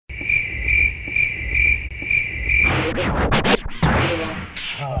It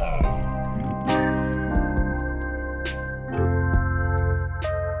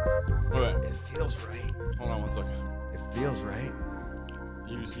feels right. Hold on one second. It feels right.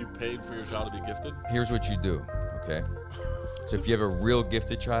 You paid for your child to be gifted? Here's what you do, okay? So if you have a real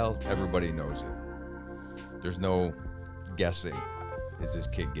gifted child, everybody knows it. There's no guessing, is this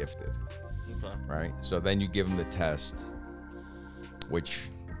kid gifted, Okay. right? So then you give them the test, which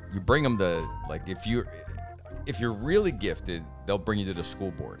you bring them to, like, if you're really gifted, they'll bring you to the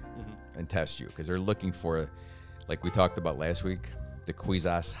school board and test you because they're looking for, like we talked about last week, the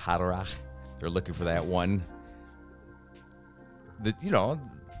Quizas Haderach. They're looking for that one.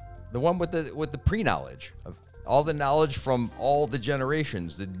 The one with the pre-knowledge of all the knowledge from all the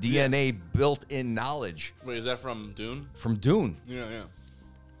generations, the DNA built-in knowledge. Wait, is that from Dune? From Dune. Yeah.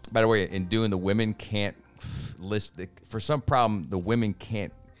 By the way, in Dune, the women can't list for some problem. The women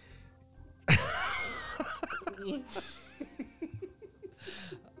can't.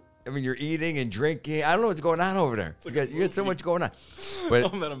 I mean, you're eating and drinking. I don't know what's going on over there. Like You got so much going on.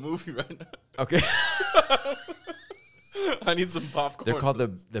 But I'm at a movie right now. okay. I need some popcorn. They're called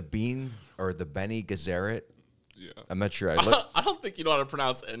the Bean or the Bene Gesserit. Yeah. I'm not sure. I don't think you know how to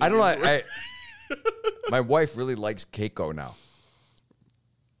pronounce any. I don't of these know. words. My wife really likes Keiko now.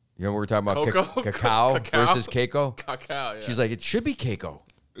 You know what we're talking about? Cocoa? Cacao versus Keiko. Cacao, yeah. She's like, it should be Keiko.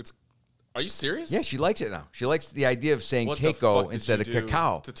 Are you serious? Yeah, she likes it now. She likes the idea of saying What the Keiko fuck did instead you of do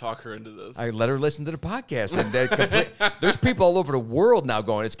cacao. to talk her into this? I let her listen to the podcast. And there's people all over the world now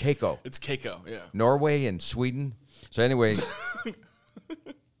going, it's Keiko. It's Keiko, yeah. Norway and Sweden. So anyway,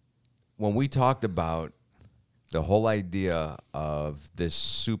 when we talked about the whole idea of this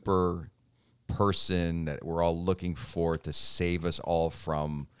super person that we're all looking for to save us all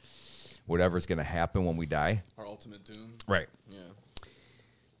from whatever's going to happen when we die. Our ultimate doom. Right. Yeah.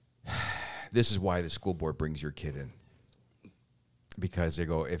 This is why the school board brings your kid in. Because they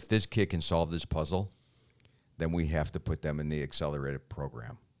go, if this kid can solve this puzzle, then we have to put them in the accelerated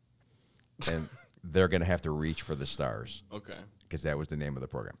program. And they're going to have to reach for the stars. Okay. Because that was the name of the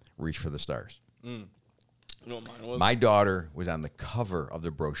program. Reach for the stars. You know what mine was? My daughter was on the cover of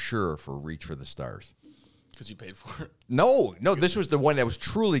the brochure for Reach for the Stars. Because you paid for it. No, this was the one that was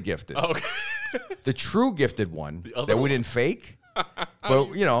truly gifted. Oh, okay. The true gifted one other that we one. didn't fake. But,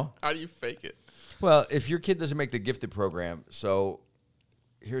 How do you fake it? well, if your kid doesn't make the gifted program, so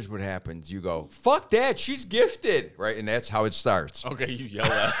here's what happens. You go, fuck that, she's gifted, right? And that's how it starts. Okay, you yell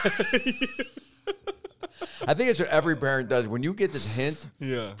at. I think it's what every parent does. When you get this hint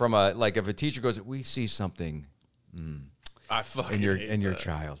Yeah. from if a teacher goes, we see something I fucking in your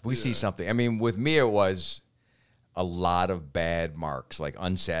child. We see something. I mean, with me, it was a lot of bad marks, like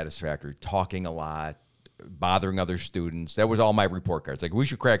unsatisfactory, talking a lot, bothering other students. That was all my report cards. Like, we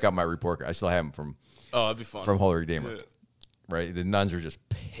should crack up my report card. I still have them from that'd be fun. from Holy Redeemer. Yeah. Right? The nuns are just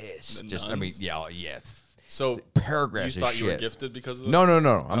pissed. The nuns? Yeah. So Paragraphs you of thought you were shit. gifted because of that?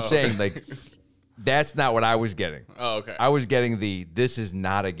 No. I'm saying, like, that's not what I was getting. Oh, okay. I was getting this is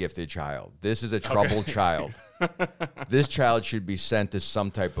not a gifted child. This is a troubled child. This child should be sent to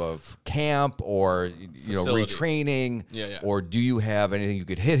some type of camp or, Facility. retraining. Yeah. Or do you have anything you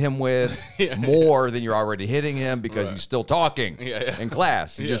could hit him with more than you're already hitting him because he's still talking in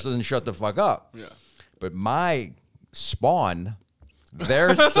class. He just doesn't shut the fuck up. Yeah. But my spawn,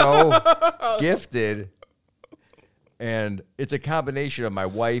 they're so gifted. And it's a combination of my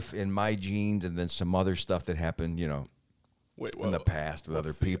wife and my genes and then some other stuff that happened, Wait, in the past with other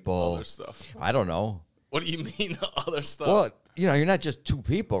what's the people. Other stuff. I don't know. What do you mean the other stuff? Well, you're not just two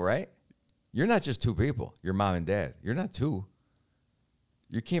people, right? You're not just two people. Your mom and dad. You're not two.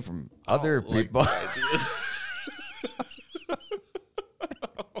 You came from other people.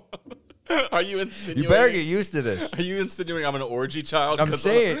 Are you insinuating? You better get used to this. Are you insinuating I'm an orgy child? I'm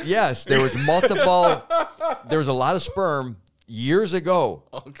saying, yes, there was there was a lot of sperm years ago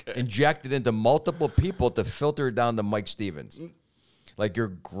injected into multiple people to filter it down to Mike Stevens. Like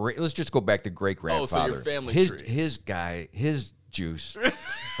let's just go back to great-grandfather. Oh, so your family tree. His juice,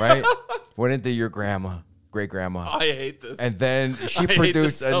 right, went into your great-grandma. I hate this. And then she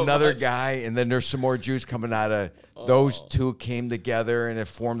produced another guy, and then there's some more juice coming out of those two came together, and it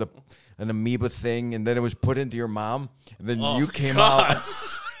formed an amoeba thing, and then it was put into your mom, and then you came out.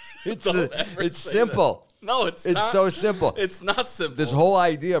 It's simple. That. No, it's not. It's so simple. It's not simple. This whole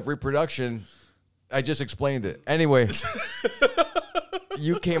idea of reproduction, I just explained it. Anyway,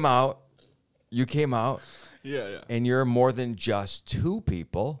 you came out. Yeah. And you're more than just two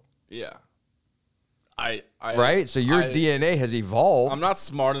people. Yeah. Right? So your DNA has evolved. I'm not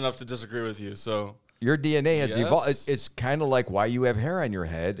smart enough to disagree with you, so. Your DNA has evolved. It's kind of like why you have hair on your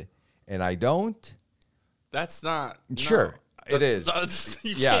head and I don't. That's not. Sure, no, it is.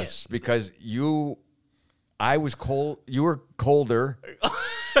 You Yes, because I was cold. You were colder.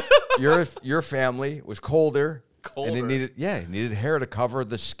 Your family was colder. And it needed hair to cover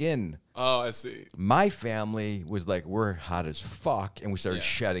the skin. Oh, I see. My family was like, we're hot as fuck, and we started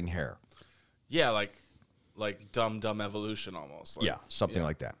shedding hair. Yeah, like dumb evolution almost. Like, Something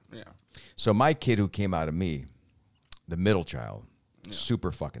like that. Yeah. So my kid who came out of me, the middle child,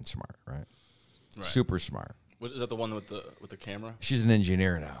 super fucking smart, right? Super smart. Is that the one with the camera? She's an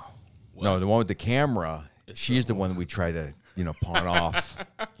engineer now. What? No, the one with the camera, she's the one that we try to, pawn off.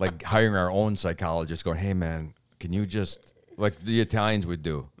 Like hiring our own psychologist going, hey, man, can you just, like the Italians would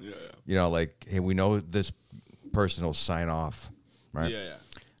do. Yeah. Like, hey, we know this person will sign off, right? Yeah.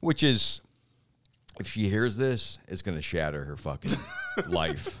 Which is, if she hears this, it's going to shatter her fucking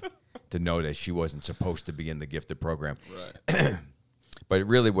life to know that she wasn't supposed to be in the gifted program. Right. But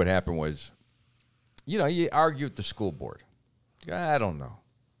really what happened was, you argue with the school board. I don't know.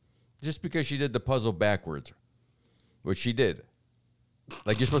 Just because she did the puzzle backwards, which she did.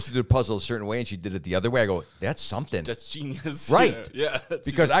 Like, you're supposed to do the puzzle a certain way, and she did it the other way. I go, that's something. That's genius. Right. Yeah.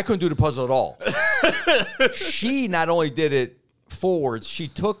 Because I couldn't do the puzzle at all. She not only did it forwards, she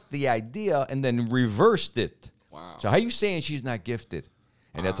took the idea and then reversed it. Wow. So how you saying she's not gifted?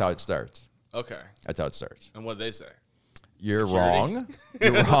 And that's how it starts. Okay. That's how it starts. And what did they say? You're Security. wrong.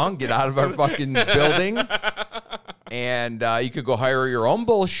 You're wrong. Get out of our fucking building. And you could go hire your own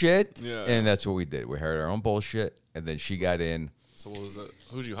bullshit. Yeah. And that's what we did. We hired our own bullshit. And then she got in. So what was it?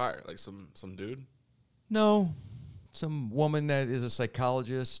 Who'd you hire? Like some dude? No. Some woman that is a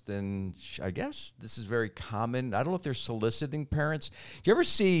psychologist. And I guess this is very common. I don't know if they're soliciting parents. Do you ever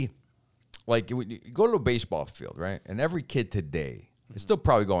see, like, you go to a baseball field, right? And every kid today, it's still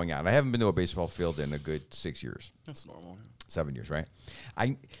probably going on. I haven't been to a baseball field in a good 6 years. That's normal. 7 years, right?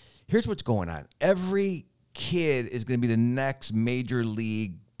 Here's what's going on. Every kid is going to be the next major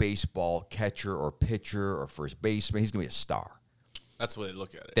league baseball catcher or pitcher or first baseman. He's going to be a star. That's the way they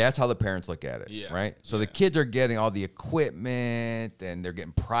look at it. That's how the parents look at it, right? So the kids are getting all the equipment, and they're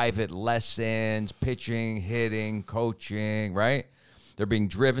getting private lessons, pitching, hitting, coaching, right? They're being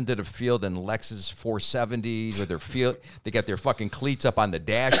driven to the field in Lexus 470s with their field. They got their fucking cleats up on the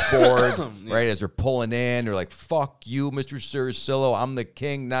dashboard, right? As they're pulling in, they're like, "Fuck you, Mr. Sirisillo. I'm the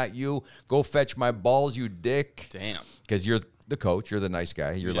king, not you. Go fetch my balls, you dick." Damn. Because you're the coach, you're the nice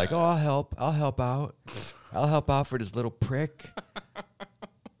guy. You're like, "Oh, I'll help out. I'll help out for this little prick."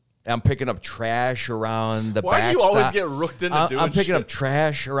 I'm picking up trash around the backstop. Why do you always get rooked into doing I'm picking shit? up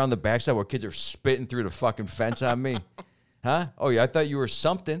trash around the backstop where kids are spitting through the fucking fence on me. Huh? Oh, yeah, I thought you were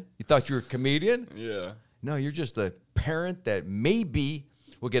something. You thought you were a comedian? Yeah. No, you're just a parent that maybe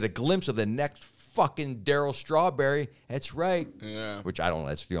will get a glimpse of the next fucking Daryl Strawberry. That's right. Yeah. Which I don't know.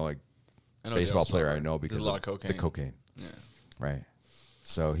 That's the only I know baseball Daryl player I Strawberry. know because There's a lot of of cocaine. the cocaine. Yeah. Right.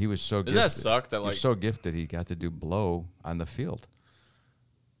 So he was so gifted. Doesn't that suck that, He was like- so gifted he got to do blow on the field.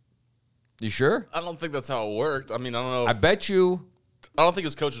 You sure? I don't think that's how it worked. I mean, I don't know. I bet you I don't think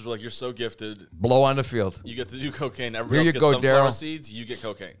his coaches were like, "You're so gifted. blow on the field. You get to do cocaine. Everybody Here else you gets go, sunflower Daryl. seeds. You get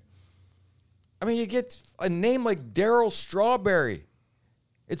cocaine." I mean, you get a name like Daryl Strawberry.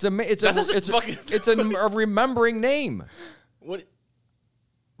 It's a remembering name. What?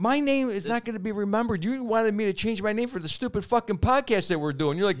 My name is not going to be remembered. You wanted me to change my name for the stupid fucking podcast that we're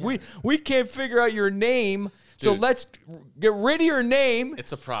doing. You're like, we can't figure out your name, so Dude. let's get rid of your name.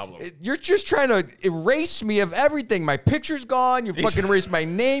 It's a problem. You're just trying to erase me of everything. My picture's gone. You fucking erased my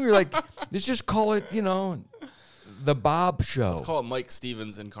name. You're like, let's just call it, the Bob Show. Let's call it Mike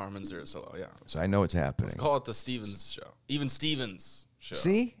Stevens and Carmen Zirisillo. Yeah. So I know it's happening. Let's call it the Stevens Show. Even Stevens Show.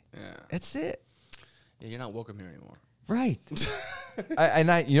 See? Yeah. That's it. Yeah, you're not welcome here anymore. Right.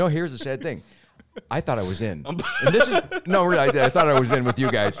 Here's the sad thing. I thought I was in. And this is no, really, I thought I was in with you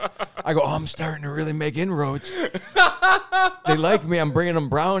guys. I go, I'm starting to really make inroads. They like me. I'm bringing them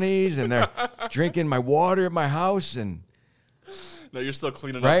brownies, and they're drinking my water at my house, and No, you're still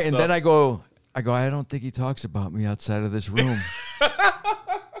cleaning right. up And stuff. then I go, I don't think he talks about me outside of this room.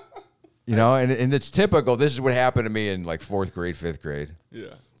 And it's typical. This is what happened to me in like 4th grade, 5th grade.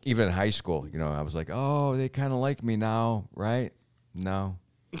 Yeah. Even in high school, I was like, oh, they kind of like me now, right? No.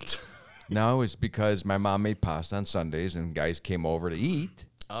 No, it's because my mom made pasta on Sundays and guys came over to eat.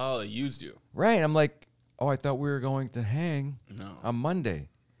 Oh, they used you. Right. I'm like, oh, I thought we were going to hang on Monday.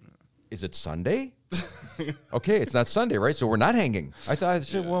 Is it Sunday? Okay, it's not Sunday, right? So we're not hanging. I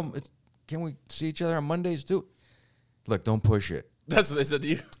said, well, can we see each other on Mondays too? Look, don't push it. That's what they said to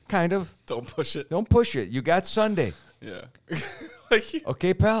you. Kind of. Don't push it. Don't push it. You got Sunday. Yeah.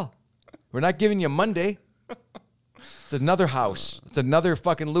 Okay, pal. We're not giving you Monday. It's another house. It's another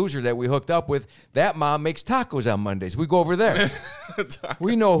fucking loser that we hooked up with. That mom makes tacos on Mondays. We go over there.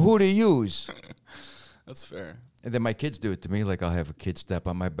 We know who to use. That's fair. And then my kids do it to me. Like I'll have a kid step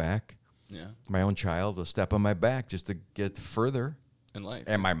on my back. Yeah. My own child will step on my back just to get further. In life.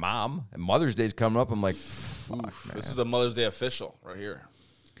 And my mom. And Mother's Day's coming up. I'm like, fuck, man. This is a Mother's Day official right here.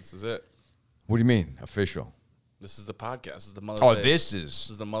 This is it. What do you mean, official? This is the podcast. This is the Mother's Day. This This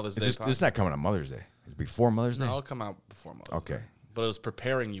is the Mother's Day this podcast. is not coming on Mother's Day. It's before Mother's Day? No, it'll come out before Mother's Day. Okay. But it was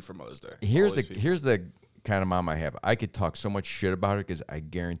preparing you for Mother's Day. Here's Always be. here's the kind of mom I have. I could talk so much shit about her because I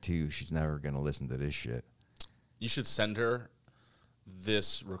guarantee you she's never going to listen to this shit. You should send her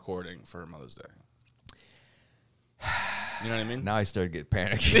this recording for her Mother's Day. You know what I mean? Now I started getting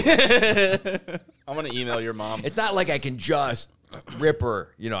panicky. I'm going to email your mom. It's not like I can just rip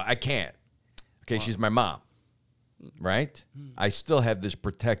her. You know, I can't. Okay, she's my mom. Right? I still have this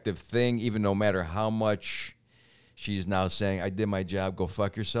protective thing, even no matter how much she's now saying, I did my job, go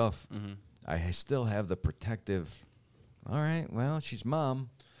fuck yourself. I still have the protective, all right, well, she's mom.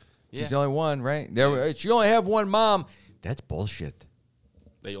 Yeah. She's the only one, right? She only have one mom. That's bullshit.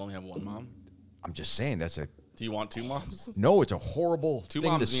 They only have one mom? I'm just saying that's Do you want two moms? no, it's a horrible Two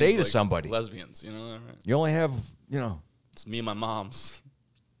thing moms to say means, to like, somebody. Lesbians, you know that, right? You only have, you know, It's me and my moms.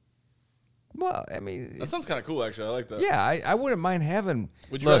 well, I mean, That it's- sounds kind of cool, actually. I like that. yeah, I wouldn't mind having.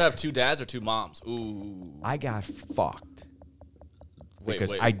 Would you look, rather have two dads or two moms? Ooh. I got fucked Wait,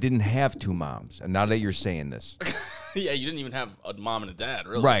 because wait. I didn't have two moms, and now that you're saying this, Yeah, you didn't even have a mom and a dad,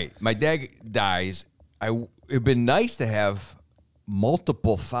 really. right? My dad dies. It'd been nice to have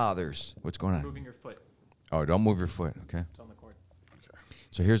multiple fathers. What's going on? Moving your foot. Oh, don't move your foot, okay? It's on the cord.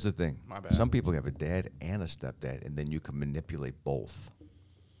 So here's the thing. My bad. Some people have a dad and a stepdad, and then you can manipulate both.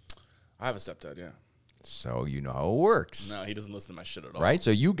 I have a stepdad, yeah. So you know how it works, No, he doesn't listen to my shit at all. right?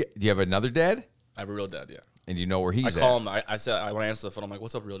 So do you have another dad, I have a real dad, yeah. and you know where he's I at. call him. I said when I answer the phone, I'm like,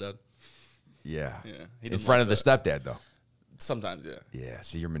 "What's up, real dad?" Yeah. Yeah, he In doesn't front like of the stepdad, though. Sometimes, yeah. Yeah.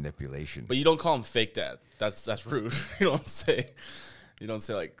 See your manipulation. But you don't call him fake dad. That's rude. You don't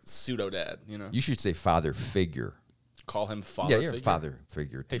say like pseudo dad. You know. You should say father figure. Call him father. Yeah, you're figure. a father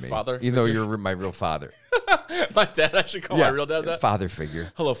figure to Hey, me. father Even though figure? you're my real father. My dad. I should call my real dad that. Father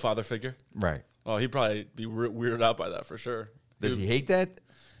figure. Hello, father figure. Right. Oh, he'd probably be weirded out by that for sure. Does he hate that?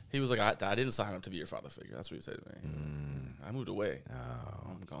 He was like, I didn't sign up to be your father figure. That's what he said to me. I moved away.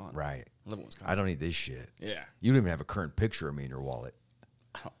 Oh, I'm gone. Right. I live in Wisconsin. I don't need this shit. Yeah. You don't even have a current picture of me in your wallet.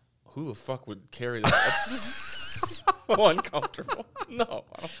 Who the fuck would carry that? That's so uncomfortable. No.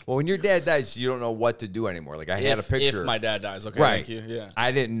 I don't. Well, when your dad dies, you don't know what to do anymore. Like I had a picture. If my dad dies, okay, right. thank you. Yeah.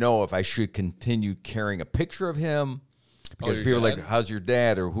 I didn't know if I should continue carrying a picture of him because your people are like, dad? "How's your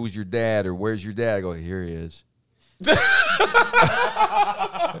dad?" or "Who's your dad?" or "Where's your dad?" I go, "Here he is."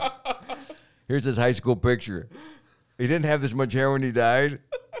 Here's his high school picture. He didn't have this much hair when he died.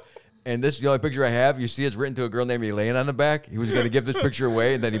 And this is the only picture I have. You see it's written to a girl named Elaine on the back. He was going to give this picture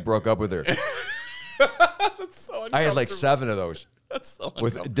away, and then he broke up with her. That's so uncomfortable. I had like 7 of those That's so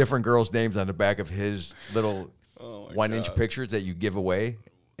with different girls' names on the back of his little Oh my 1-inch God. pictures that you give away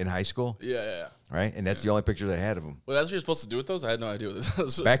in high school, Yeah. right? And that's the only pictures I had of him. Well, that's what you're supposed to do with those? I had no idea what this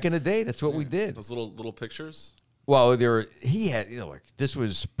was. Back in the day, that's what we did. Those little pictures. Well, he had, like, this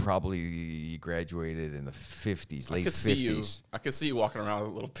was probably graduated in the 50s, I late could 50s. see you. I could see you walking around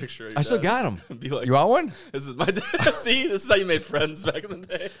with a little picture. Of your I still dad. got him. Be like, You want one? This is my dad. See, this is how you made friends back in the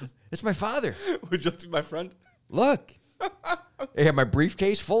day. It's my father. Would you like to be my friend? Look. I had my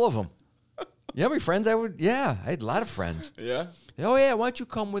briefcase full of them. You know how many friends I would? Yeah, I had a lot of friends. Yeah. Oh, yeah, why don't you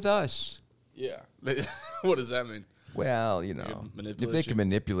come with us? Yeah. What does that mean? Well, you know, if manipulate they you? can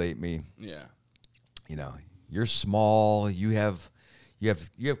manipulate me, Yeah. you know, you're small. You have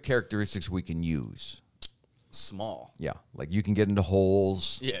characteristics we can use. Small. Yeah, like you can get into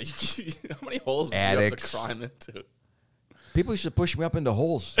holes. Yeah. How many holes did Attics. you have to climb into? People used to push me up into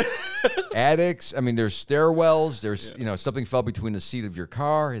holes. Attics. I mean, there's stairwells. There's, you know, something fell between the seat of your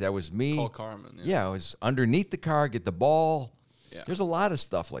car. That was me. Call Carmen. Yeah, it was underneath the car. Get the ball. Yeah. There's a lot of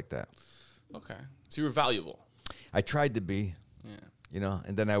stuff like that. Okay. So you were valuable. I tried to be, Yeah. you know,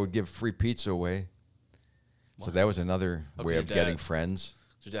 and then I would give free pizza away. So that was another way your of getting dad. friends.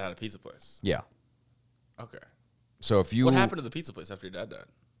 Your dad had a pizza place. Yeah. Okay. So if you What happened to the pizza place after your dad died?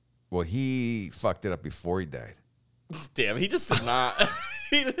 Well, he fucked it up before he died. Damn, he just did not.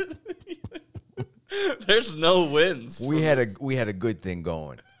 He didn't- There's no wins. We had a good thing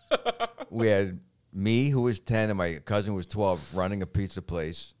going. We had me, who was 10, and my cousin who was 12, running a pizza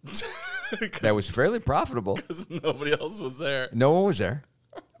place that was fairly profitable. because nobody else was there. No one was there.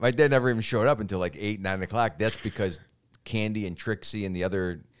 My dad never even showed up until like 8, 9 o'clock. That's because Candy and Trixie and the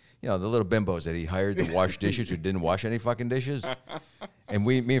other you know, the little bimbos that he hired to wash dishes who didn't wash any fucking dishes. And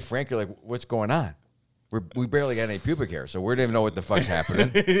me and Frank are like, what's going on? We barely got any pubic hair, so we didn't even know what the fuck's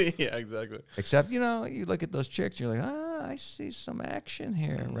happening. Yeah, exactly. Except, you know, you look at those chicks, you're like, I see some action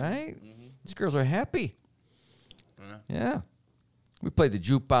here, right? These girls are happy. Yeah. We played the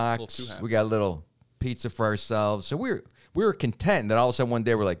jukebox. We got a little pizza for ourselves. So we were content. And then all of a sudden one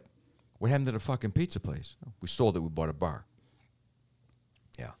day we're like, what happened to the fucking pizza place? Oh, we sold it. We bought a bar.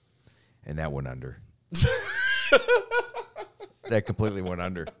 Yeah. And that went under. That completely went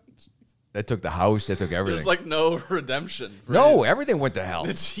under. That took the house. That took everything. There's like no redemption. No, everything went to hell.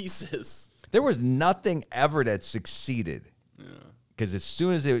 Jesus. There was nothing ever that succeeded. Yeah. Because as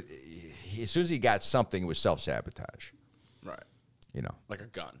soon as he got something, it was self-sabotage. Right. You know. Like a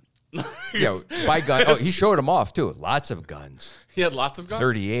gun. Yeah, by gun. Oh, he showed them off, too. Lots of guns. He had lots of guns?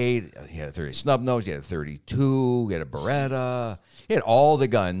 38. He had a 30 snub nose. He had a 32. He had a Beretta. He had all the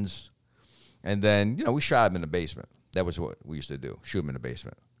guns. And then, you know, we shot him in the basement. That was what we used to do. Shoot him in the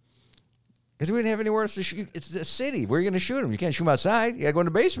basement. Because we didn't have anywhere else to shoot. It's a city. Where are you going to shoot him? You can't shoot him outside. You got to go in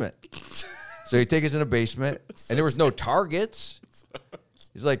the basement. So he'd take us in the basement. And there was no targets.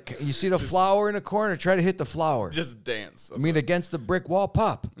 He's like, you see the flower in the corner? Try to hit the flower. Just dance. I mean, against the brick wall,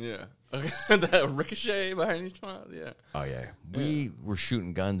 pop. Yeah. Okay. That ricochet behind each one. Yeah. Oh, yeah. We were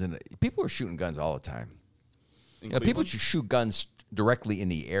shooting guns. And people were shooting guns all the time. In You know, people Cleveland? should shoot guns directly in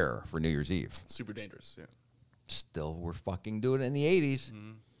the air for New Year's Eve. Super dangerous. Yeah. Still, we're fucking doing it in the 80s.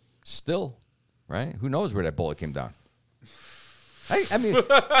 Still, right? Who knows where that bullet came down? I mean,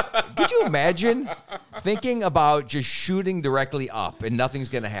 could you imagine thinking about just shooting directly up and nothing's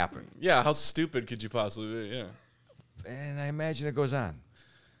going to happen? Yeah. How stupid could you possibly be? Yeah. And I imagine it goes on.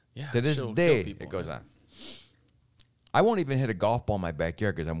 Yeah. To this kill day, people, it goes yeah. on. I won't even hit a golf ball in my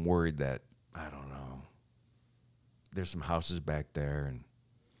backyard because I'm worried that, I don't know, there's some houses back there,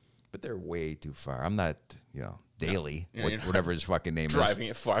 but they're way too far. I'm not, you know, Daly, Yeah, you're not whatever his fucking name is. Driving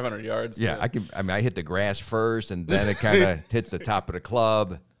at 500 yards. Yeah, I hit the grass first, and then it kind of hits the top of the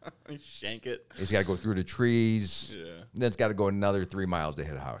club. You shank it. It's got to go through the trees. Yeah. Then it's got to go another 3 miles to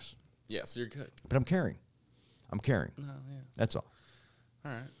hit a house. Yeah, so you're good. But I'm carrying. No, yeah. That's all.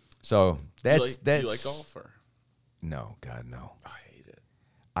 All right. So that's Do you like golf or? No, God, no. I hate it.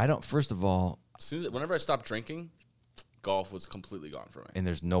 I don't. First of all, Whenever I stopped drinking, golf was completely gone for me. and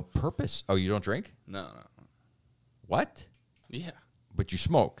there's no purpose. Oh, you don't drink? No. What? Yeah. But you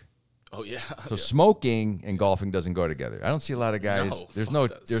smoke. Oh yeah. So smoking and golfing doesn't go together. I don't see a lot of guys.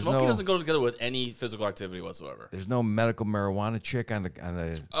 Smoking doesn't go together with any physical activity whatsoever. There's no medical marijuana chick on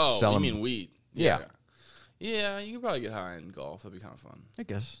the. Oh, selling, you mean weed? Yeah. Yeah, you could probably get high in golf. That'd be kind of fun. I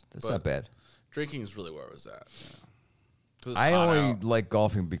guess that's But not bad. Drinking is really where I was at. Yeah. 'Cause it's I hot only out. like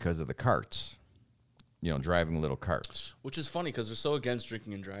golfing because of the carts. You know, driving little carts. Which is funny because they're so against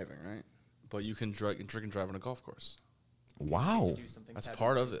drinking and driving, right? But you can drink and drive on a golf course. Wow. That's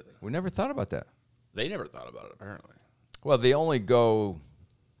part of it. We never thought about that. They never thought about it, apparently. Well, they only go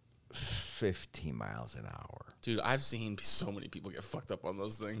 15 miles an hour. Dude, I've seen so many people get fucked up on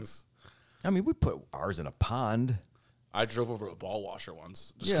those things. I mean, we put ours in a pond. I drove over a ball washer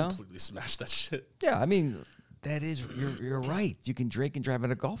once. Just Yeah. completely smashed that shit. Yeah, I mean, that is, you're right. You can drink and drive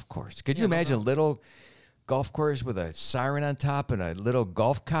on a golf course. Could you Yeah, no imagine a doubt. little golf course with a siren on top and a little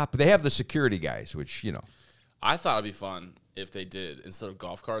golf cop? They have the security guys, which, you know. I thought it'd be fun if they did, instead of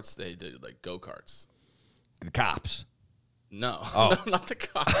golf carts, they did like go-karts. The cops. No. Oh. No, not the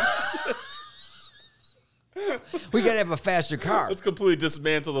cops. We got to have a faster car. Let's completely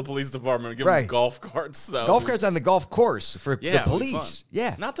dismantle the police department and give Right. them golf carts. Though. Golf carts on the golf course for Yeah, the it'd be police. fun.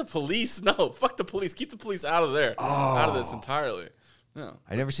 Yeah. Not the police. No, fuck the police. Keep the police out of there. Out of this entirely. No.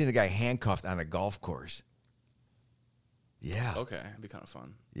 I never seen a guy handcuffed on a golf course. Yeah. Okay, it'd be kind of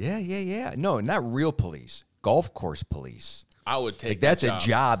fun. Yeah. No, not real police. Golf course police. I would take Like that's that a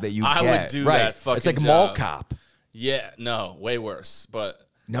job that you I get. would do right. that fucking It's like a mall job. cop. Yeah, no, way worse. But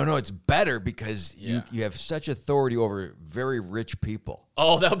No, it's better because Yeah. you have such authority over very rich people,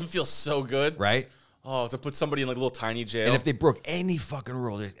 oh, that would feel so good. right? Oh, to put somebody in like a little tiny jail. And if they broke any fucking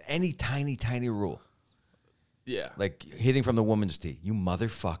rule, any tiny rule, yeah, like hitting from the woman's tee, you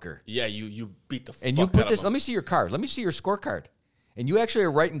motherfucker. yeah, you beat the And fuck you put out this, of let them. me see your card. Let me see your scorecard. And you actually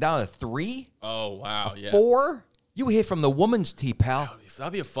are writing down a 3, Oh wow, yeah. 4. You hit from the woman's tee, pal.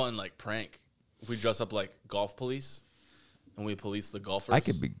 That'd be a fun like prank if we dress up like golf police and we police the golfers. I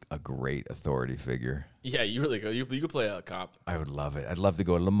could be a great authority figure. Yeah, you really could. You could play a cop. I would love it. I'd love to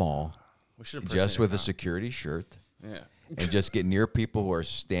go to the mall We should just with a cop. security shirt Yeah, and just get near people who are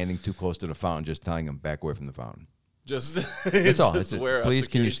standing too close to the fountain, just telling them back away from the fountain. just That's all. just That's it. wear a Please,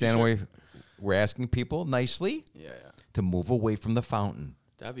 can you security stand t-shirt. away? We're asking people nicely Yeah. to move away from the fountain.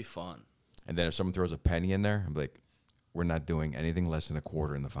 That'd be fun. And then if someone throws a penny in there, I'm like, we're not doing anything less than a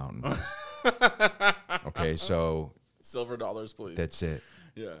quarter in the fountain. Okay, so Silver dollars, please. that's it.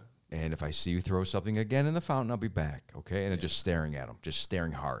 Yeah. And if I see you throw something again in the fountain, I'll be back. Okay, and then just staring at them, just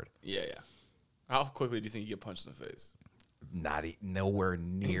staring hard. Yeah, yeah. How quickly do you think you get punched in the face? Nowhere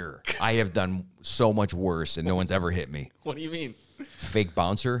near. I have done so much worse, and no one's ever hit me. What do you mean? Fake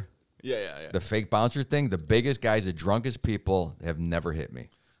bouncer. Yeah, yeah, yeah. The fake bouncer thing, the biggest guys, the drunkest people have never hit me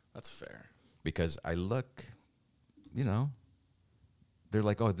That's fair. because I look, you know, they're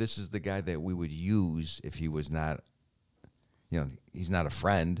like, oh, this is the guy that we would use if he was not, you know, he's not a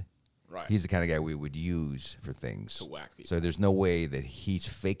friend. Right. He's the kind of guy we would use for things. To whack people. So there's no way that he's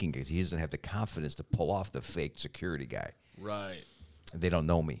faking it. He doesn't have the confidence to pull off the fake security guy. Right. They don't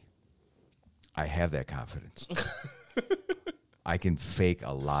know me. I have that confidence. I can fake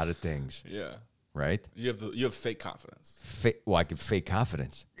a lot of things, Yeah. right? You have fake confidence. Well, I can fake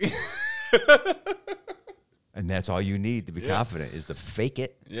confidence. And that's all you need to be confident is to fake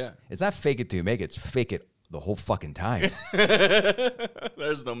it. Yeah. It's not fake it till you make it. It's fake it the whole fucking time.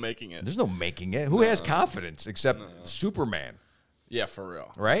 There's no making it. There's no making it. Who has confidence except Superman, Yeah, for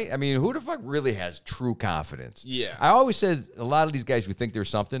real. right? I mean, who the fuck really has true confidence? Yeah. I always said a lot of these guys who think they're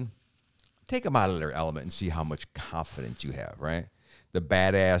something, take them out of their element and see how much confidence you have, right? The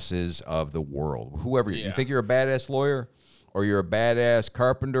badasses of the world. Whoever you Yeah. think you're a badass lawyer or you're a badass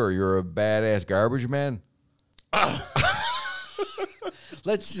carpenter or you're a badass garbage man.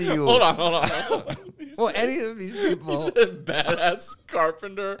 Let's see you. Hold on. Well, any of these people You said badass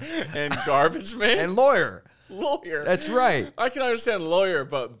carpenter and garbage man and lawyer. lawyer. That's right. I can understand lawyer,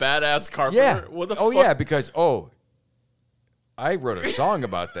 but badass carpenter. Yeah. What the oh fuck? yeah, because I wrote a song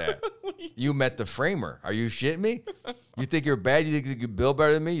about that. You met the framer. Are you shitting me? You think you're bad? You think you could build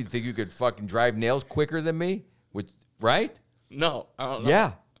better than me? You think you could fucking drive nails quicker than me? Right? No, I don't know.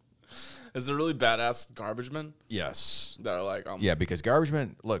 Yeah. Is there really badass garbage men Yes. that are like, Yeah, because garbage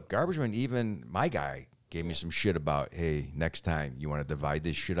man, even my guy gave me some shit about, hey, next time you want to divide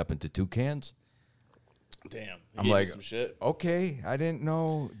this shit up into 2 cans? damn. I'm gave you like, some shit. okay, I didn't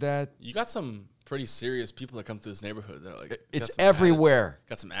know that. You got some pretty serious people that come to this neighborhood that are like, It's got some everywhere.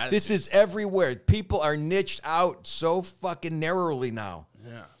 got some attitudes. This is everywhere. People are niched out so fucking narrowly now.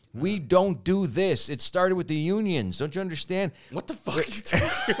 Yeah. We don't do this. It started with the unions. Don't you understand? What the fuck are you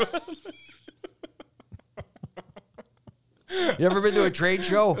talking about? You ever been to a trade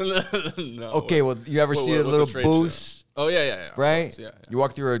show? No. Okay, well, you ever see a what's a little trade booth, Oh yeah. Of right? course, yeah. You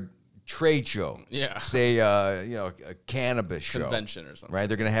walk through a trade show. Yeah. Say, a cannabis show. Convention or something. Right?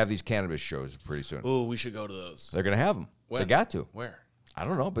 They're going to have these cannabis shows pretty soon. Ooh, we should go to those. They're going to have them. They When? got to. Where? I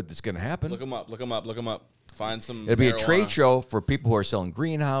don't know, but it's going to happen. Look them up. Find some. It'll be a marijuana. trade show for people who are selling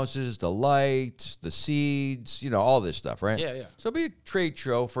greenhouses, the lights, the seeds, all this stuff, right? Yeah, yeah. So it'll be a trade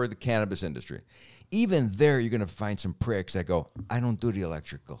show for the cannabis industry. Even there, you're going to find some pricks that go, I don't do the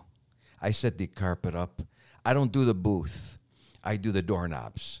electrical. I set the carpet up. I don't do the booth. I do the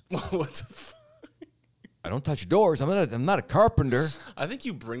doorknobs. What the fuck? I don't touch doors. I'm not a carpenter. I think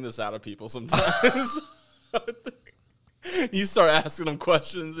you bring this out of people sometimes. You start asking them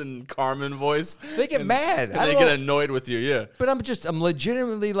questions in Carmen voice. They get mad. And I they don't get know. annoyed with you, yeah. But I'm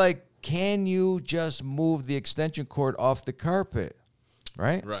legitimately like, can you just move the extension cord off the carpet?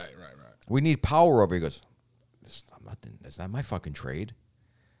 Right? Right. We need power over here. He goes, that's not my fucking trade.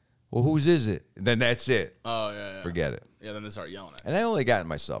 Well, whose is it? Then that's it. Oh, yeah. Forget it. Yeah, then they start yelling at you. And I only gotten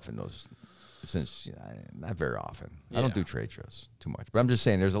myself in those since not very often. I don't Yeah. do trade shows too much. But I'm just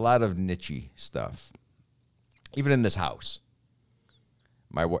saying there's a lot of niche stuff. Even in this house.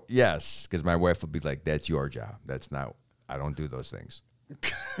 Yes, because my wife would be like, that's your job. I don't do those things.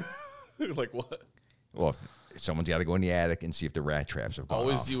 Like what? Well, if someone's got to go in the attic and see if the rat traps have gone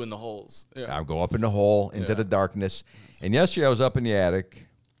Always off. you in the holes. Yeah. I'll go up in the hole into the darkness. And yesterday I was up in the attic,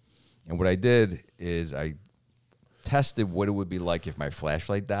 and what I did is I tested what it would be like if my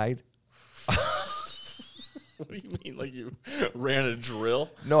flashlight died. What do you mean? Like you ran a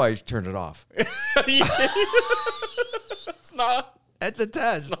drill? No, I just turned it off. It's not. That's a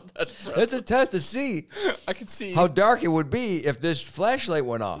test. Not that impressive. That's a test to see I can see. how dark it would be if this flashlight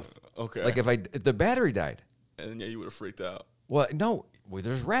went off. Okay. Like if the battery died. And yeah, you would have freaked out. Well, no,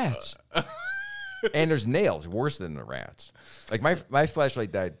 there's rats. And there's nails, worse than the rats. Like my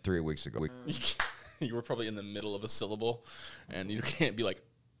flashlight died 3 weeks ago. You were probably in the middle of a syllable, and you can't be like,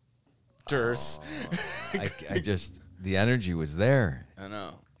 Durs. I just, the energy was there. I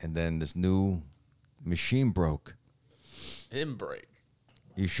know. And then this new machine broke. It didn't break.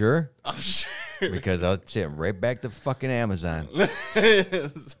 You sure? I'm sure. Because I'll send right back to fucking Amazon.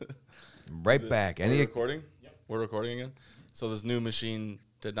 Right back. We're recording? Yep. We're recording again? So this new machine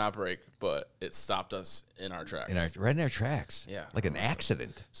Did not break, but it stopped us in our tracks. Right in our tracks. Yeah. Like an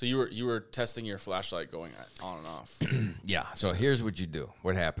accident. So you were testing your flashlight going on and off. Yeah. So here's what you do.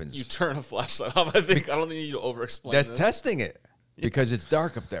 What happens? You turn a flashlight off. I don't think you need to over-explain That's this. testing it because it's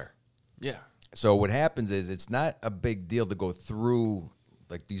dark up there. Yeah. So what happens is it's not a big deal to go through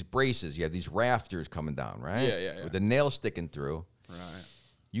like these braces. You have these rafters coming down, right? Yeah. With the nail sticking through. Right.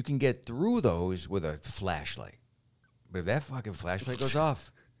 You can get through those with a flashlight. But if that fucking flashlight goes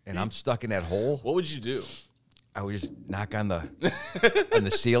off and I'm stuck in that hole, What would you do? I would just knock on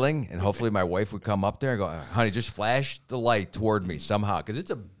the ceiling, and hopefully my wife would come up there and go, honey, just flash the light toward me somehow, because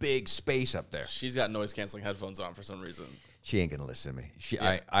it's a big space up there. She's got noise-canceling headphones on for some reason. She ain't going to listen to me.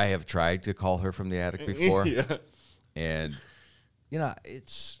 I have tried to call her from the attic before, and, you know,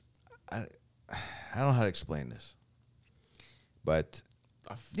 I don't know how to explain this, but,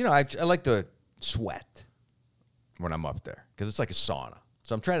 you know, I like to sweat when I'm up there, because it's like a sauna.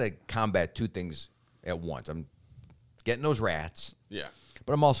 So I'm trying to combat two things at once. I'm getting those rats, Yeah.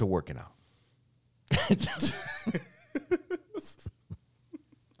 but I'm also working out.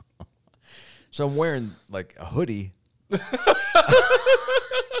 So I'm wearing like a hoodie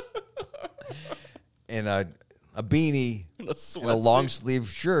and a beanie and a long sleeve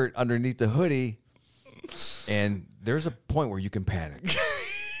shirt underneath the hoodie. And there's a point where you can panic.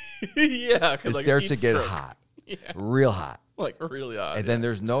 Yeah. It like starts to get hot, real hot. Like really hot. And then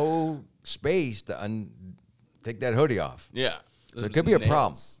there's no space to take that hoodie off. Yeah. So it could be a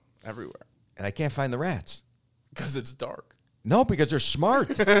problem. Everywhere. And I can't find the rats. Because it's dark. No, because they're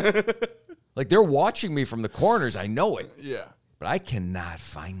smart. Like, they're watching me from the corners. I know it. Yeah. But I cannot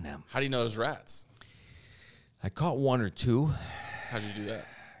find them. How do you know there's rats? I caught one or two How'd you do that?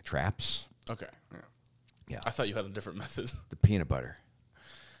 traps. Okay. Yeah. Yeah. I thought you had a different method. The peanut butter.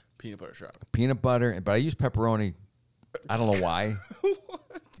 Peanut butter trap. Peanut butter. But I use pepperoni. I don't know why.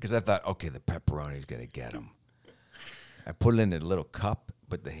 Because I thought, okay, the pepperoni's going to get them. I put it in a little cup.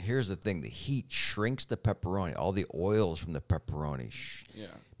 But here's the thing. The heat shrinks the pepperoni. All the oils from the pepperoni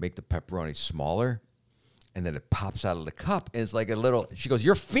make the pepperoni smaller. And then it pops out of the cup. And it's like a little... She goes,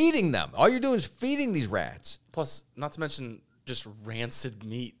 you're feeding them. All you're doing is feeding these rats. Plus, not to mention just rancid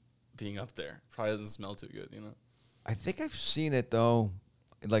meat being up there. Probably doesn't smell too good, you know? I think I've seen it, though,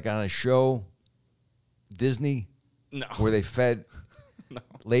 like on a show, Disney, No. where they fed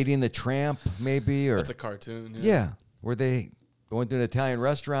Lady and the Tramp, maybe. Or That's a cartoon. yeah, where they went to an Italian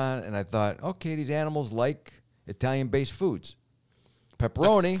restaurant, and I thought, okay, these animals like Italian-based foods.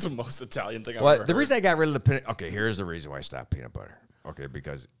 Pepperoni. That's the most Italian thing I've Well, ever the heard. reason I got rid of the peanut... Okay, here's the reason why I stopped peanut butter. Okay,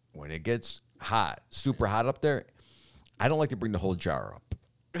 because when it gets hot, super hot up there, I don't like to bring the whole jar up.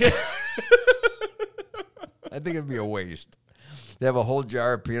 I think it'd be a waste to have a whole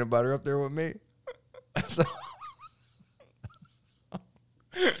jar of peanut butter up there with me.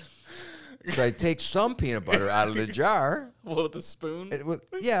 So I take some peanut butter out of the jar. What, with a spoon?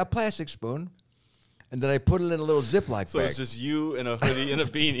 A plastic spoon. And then I put it in a little Ziploc So bag. it's just you in a hoodie and a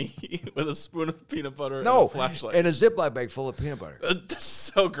beanie with a spoon of peanut butter and No, a flashlight. in a Ziploc bag full of peanut butter. That's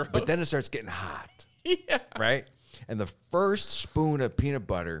so gross. But then it starts getting hot, yeah. right? And the first spoon of peanut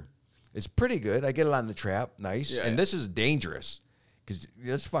butter is pretty good. I get it on the trap, nice. Yeah, and yeah. this is dangerous because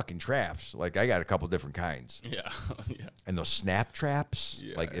there's fucking traps. Like, I got a couple different kinds. Yeah. Yeah. And those snap traps,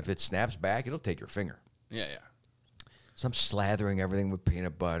 Yeah, like if it snaps back, it'll take your finger. Yeah. So I'm slathering everything with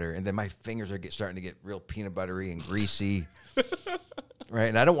peanut butter, and then my fingers are starting to get real peanut buttery and greasy, right?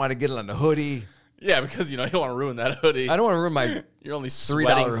 And I don't want to get it on the hoodie. Yeah, because, you don't want to ruin that hoodie. I don't want to ruin my You're only $3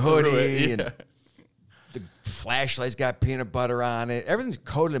 sweating through hoodie, it. Yeah. and the flashlight's got peanut butter on it. Everything's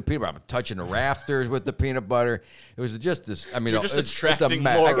coated in peanut butter. I'm touching the rafters with the peanut butter. It was just this. I mean, You're just it's a attracting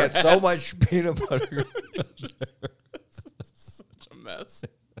mess. more I got so rats. much peanut butter. Such a mess.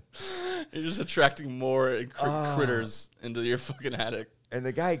 You're just attracting more critters into your fucking attic. And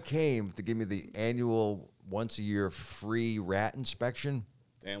the guy came to give me the annual once-a-year free rat inspection.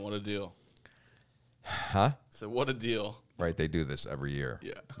 Damn, what a deal. Huh? So what a deal. Right, they do this every year.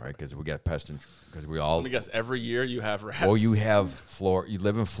 Yeah. Right, because we got pest because we all. Let me guess, every year you have rats. Well, you have You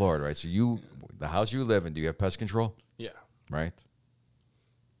live in Florida, right? So the house you live in, do you have pest control? Yeah. Right.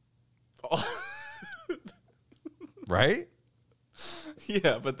 Right.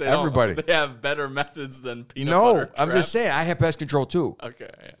 Yeah, but Everybody. They have better methods than peanut butter. No, I'm traps. just saying I have pest control too. Okay.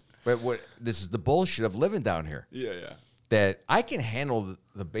 Yeah. But this is the bullshit of living down here. Yeah. That I can handle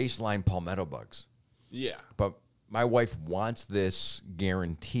the baseline palmetto bugs, Yeah. but my wife wants this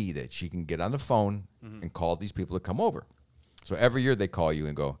guarantee that she can get on the phone and call these people to come over. So every year they call you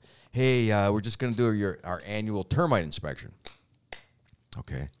and go, "Hey, we're just going to do our annual termite inspection."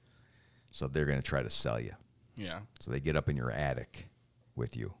 Okay. So they're going to try to sell you. Yeah. So they get up in your attic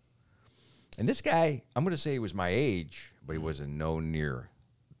with you. And this guy, I'm going to say he was my age, but he wasn't no near.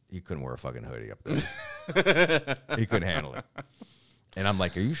 He couldn't wear a fucking hoodie up there. He couldn't handle it. And I'm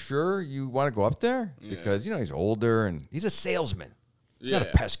like, are you sure you want to go up there? Because, you know, he's older and he's a salesman. He's not a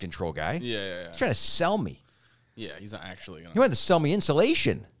pest control guy. Yeah. He's trying to sell me. Yeah, he's not actually going He wanted to sell me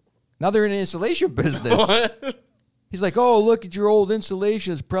insulation. Now they're in the insulation business. What? He's like, oh, look at your old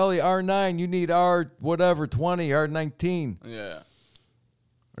insulation. It's probably R9. You need R whatever, 20, R19. Yeah.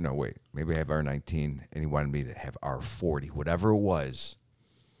 No, wait. Maybe I have R19, and he wanted me to have R40, whatever it was.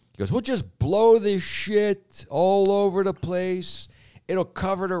 He goes, we'll just blow this shit all over the place. It'll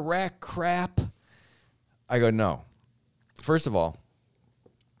cover the rack crap. I go, no. First of all,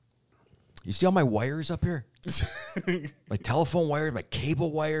 you see all my wires up here? My telephone wires, my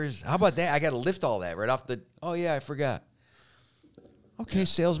cable wires. How about that? I got to lift all that right off the... Oh, yeah, I forgot. Okay,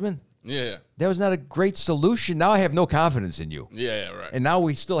 salesman. Yeah. That was not a great solution. Now I have no confidence in you. Yeah, right. And now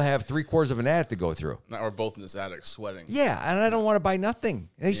we still have 3/4 of an ad to go through. Now we're both in this attic sweating. Yeah, and I don't want to buy nothing.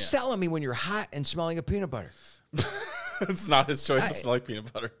 And he's selling me when you're hot and smelling of peanut butter. It's not his choice to smell like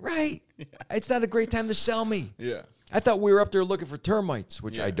peanut butter. Right. Yeah. It's not a great time to sell me. Yeah. I thought we were up there looking for termites,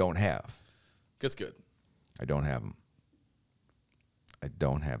 which I don't have. That's good. I don't have them. I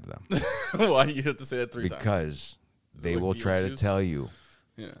don't have them. Why do you have to say that 3 times? Because they will try to tell you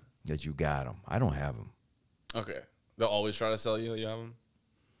that you got them. I don't have them. Okay. They'll always try to sell you that you have them?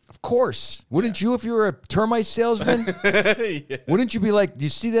 Of course. Wouldn't you if you were a termite salesman? Wouldn't you be like, do you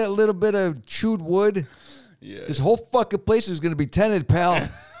see that little bit of chewed wood? Yeah. This whole fucking place is going to be tenanted, pal.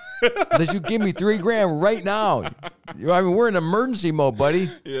 Unless you give me $3,000 right now. I mean, we're in emergency mode,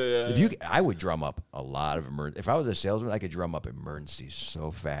 buddy. Yeah. I would drum up a lot of emergencies. If I was a salesman, I could drum up emergencies so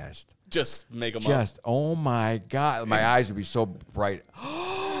fast. Just make them up. Oh my God. My eyes would be so bright.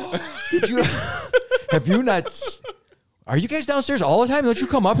 Did you, have you not, are you guys downstairs all the time? Don't you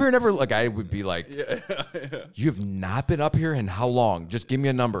come up here and ever, like, I would be like, you have not been up here in how long? Just give me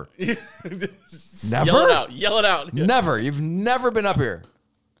a number. Never? Yell it out. Never. You've never been up here.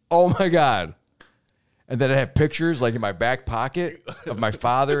 Oh my God. And then I have pictures like in my back pocket of my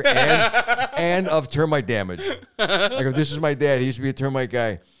father and of termite damage. Like, if this is my dad, he used to be a termite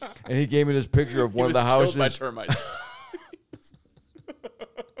guy. And he gave me this picture of one of the houses. Killed by termites.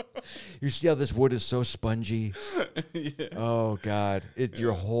 You see how this wood is so spongy? Oh God.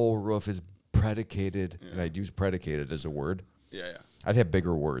 Your whole roof is predicated. And I'd use predicated as a word. Yeah. I'd have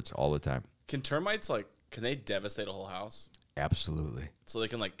bigger words all the time. Can termites, can they devastate a whole house? Absolutely. So they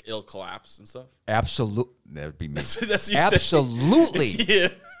can, it'll collapse and stuff? Absolutely. That would be me. That's what you Absolutely.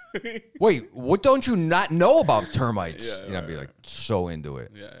 said. Yeah. Wait, what don't you not know about termites? Yeah, I'd be like so into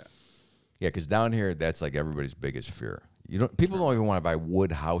it. Yeah. Yeah, because down here, that's like everybody's biggest fear. People don't even want to buy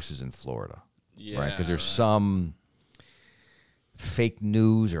wood houses in Florida. Yeah. Right? Because there's some fake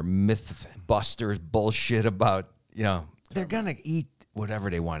news or mythbusters bullshit about, they're going to eat whatever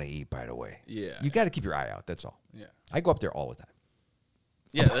they want to eat, by the way. Yeah. You got to keep your eye out. That's all. Yeah. I go up there all the time.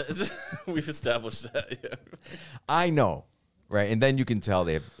 Yeah, we've established that. Yeah. I know, right? And then you can tell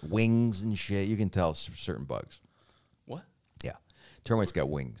they have wings and shit. You can tell certain bugs. What? Yeah. Termites got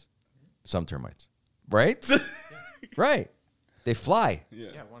wings. Some termites. Right? Right. They fly.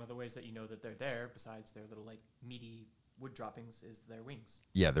 Yeah, one of the ways that you know that they're there, besides their little, meaty wood droppings, is their wings.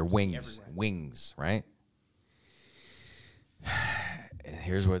 Yeah, their wings. Wings, right? And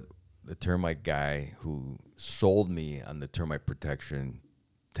here's what the termite guy who sold me on the termite protection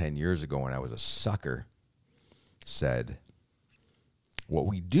 10 years ago when I was a sucker said, what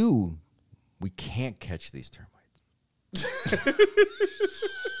we do, we can't catch these termites.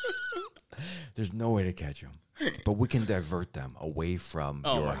 There's no way to catch them, but we can divert them away from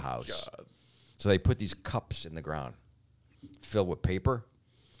your house. God. So they put these cups in the ground filled with paper.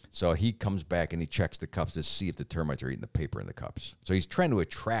 So he comes back and he checks the cups to see if the termites are eating the paper in the cups. So he's trying to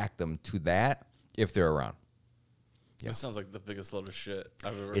attract them to that if they're around. Yeah. This sounds like the biggest load of shit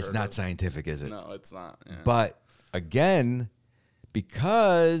I've ever heard. It's not scientific, is it? No, it's not. Yeah. But again,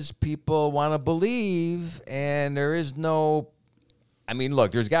 because people want to believe and there is no... I mean,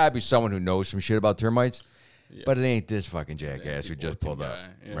 look, there's got to be someone who knows some shit about termites, but it ain't this fucking jackass who just pulled up,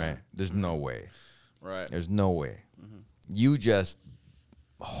 right? There's no way. Right. There's no way. Mm-hmm. You just...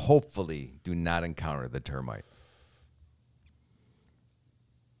 hopefully do not encounter the termite.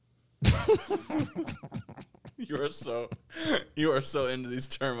 You are so into these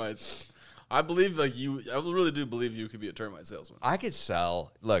termites. I believe I really do believe you could be a termite salesman. I could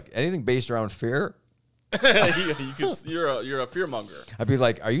sell, look, anything based around fear. You're a fear monger. I'd be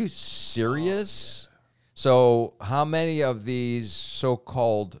like, are you serious? So how many of these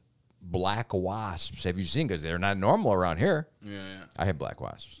so-called black wasps have you seen? Because they're not normal around here. Yeah. I had black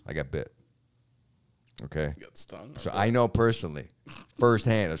wasps. I got bit. Okay. You got stung. So I know personally,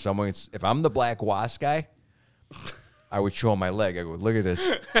 firsthand, if I'm the black wasp guy, I would show him my leg. I go, look at this.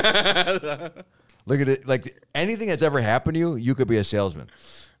 Look at it. Like anything that's ever happened to you, you could be a salesman.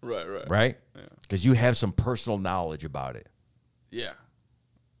 Right. Right? Because you have some personal knowledge about it. Yeah.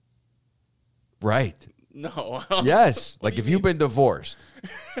 Right. No. Yes. Like if you've been divorced.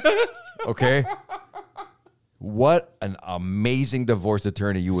 Okay. What an amazing divorce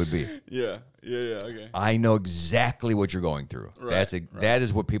attorney you would be. Yeah. Okay. I know exactly what you're going through. Right, That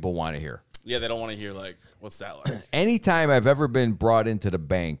is what people want to hear. Yeah, they don't want to hear like, what's that like? Anytime I've ever been brought into the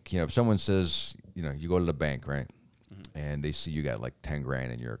bank, if someone says, you go to the bank, right? And they see you got like 10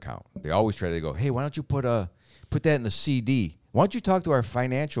 grand in your account. They always try to go, hey, why don't you put that in the CD? Why don't you talk to our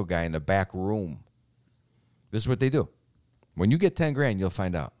financial guy in the back room? This is what they do. When you get 10 grand, you'll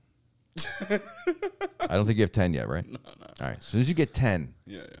find out. I don't think you have 10 yet, right? No. All right. As soon as you get 10,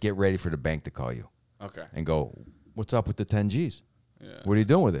 get ready for the bank to call you. Okay. And go, what's up with the 10 G's? Yeah. What are you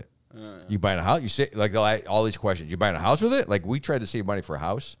doing with it? You buying a house? You say like all these questions. You buying a house with it? Like we tried to save money for a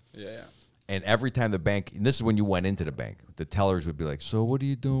house. Yeah. And every time the bank, and this is when you went into the bank, the tellers would be like, so what are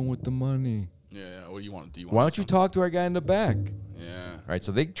you doing with the money? Yeah. What do you want? Why don't you talk to our guy in the back? Yeah. All right.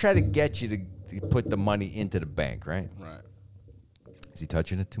 So they try to get you to put the money into the bank, right? Right. Is he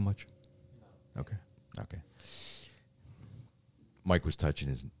touching it too much? Okay. Mike was touching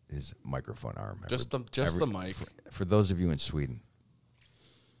his microphone arm. Just the mic. For those of you in Sweden.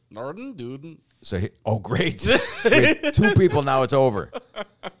 Norden, dude. So, great. Wait, 2 people, now it's over.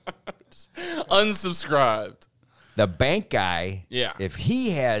 Unsubscribed. The bank guy, Yeah. if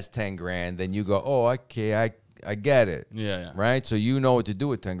he has 10 grand, then you go, oh, okay, I get it. Yeah. Right? So you know what to do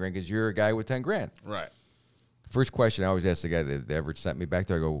with 10 grand because you're a guy with 10 grand. Right. First question I always ask the guy that ever sent me back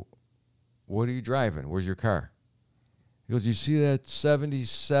there, I go, what are you driving? Where's your car? He goes, you see that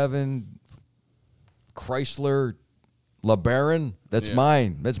 77 Chrysler LeBaron? That's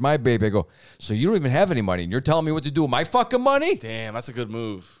mine. That's my baby. I go, so you don't even have any money and you're telling me what to do with my fucking money? Damn, that's a good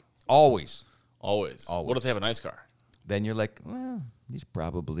move. Always. What if they have a nice car? Then you're like, well, he's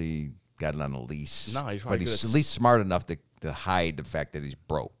probably got it on a lease. No, he's but probably he's good at least smart enough to hide the fact that he's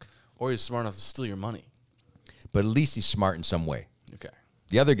broke. Or he's smart enough to steal your money. But at least he's smart in some way. Okay.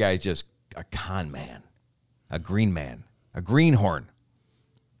 The other guy's just a con man, a greenhorn.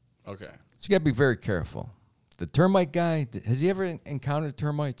 Okay. So you got to be very careful. The termite guy, has he ever encountered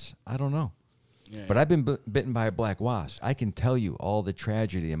termites? I don't know. Yeah, But I've been bitten by a black wasp. I can tell you all the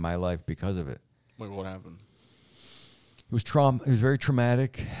tragedy in my life because of it. Wait, what happened? It was It was very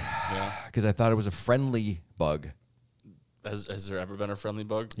traumatic Yeah. because I thought it was a friendly bug. Has there ever been a friendly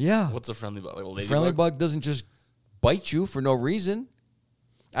bug? Yeah. What's a friendly bug? Like a ladybug? Friendly bug doesn't just bite you for no reason.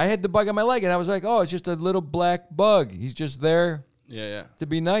 I had the bug on my leg, and I was like, oh, it's just a little black bug. He's just there Yeah. to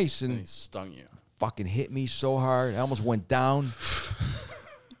be nice. And And he stung you. fucking hit me so hard. I almost went down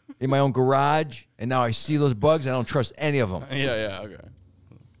in my own garage. And now I see those bugs. I don't trust any of them. Yeah. Okay.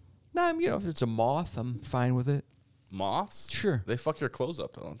 No, if it's a moth, I'm fine with it. Moths? Sure. They fuck your clothes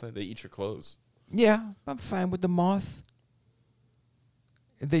up, don't they? They eat your clothes. Yeah, I'm fine with the moth.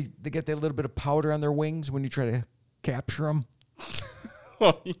 They get that little bit of powder on their wings when you try to capture them.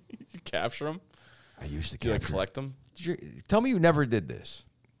 You capture them? I used to Do you capture. collect them? Tell me you never did this.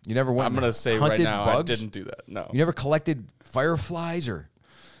 You never went. I'm going to say right hunted now bugs? I didn't do that. No. You never collected fireflies or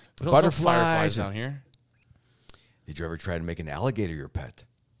There's also butterflies? fireflies or- down here. Did you ever try to make an alligator your pet?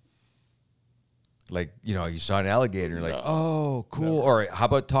 Like, you saw an alligator and you're like, oh, cool. Never. Or how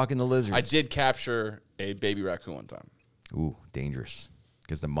about talking to lizards? I did capture a baby raccoon one time. Ooh, dangerous.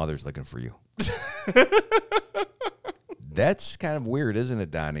 Because the mother's looking for you. That's kind of weird, isn't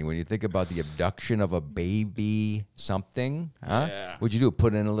it, Donnie? When you think about the abduction of a baby something, huh? Yeah. What'd you do?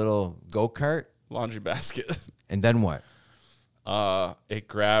 Put it in a little go-kart? Laundry basket. And then what? It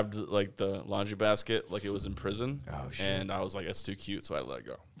grabbed like the laundry basket like it was in prison. Oh, shit. And I was like, it's too cute, so I let it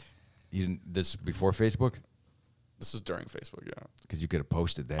go. You didn't, this before Facebook? This was during Facebook, yeah. Because you could have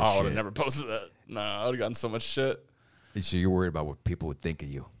posted that Oh, I would shit. have never posted that. No, I would have gotten so much shit. So you're worried about what people would think of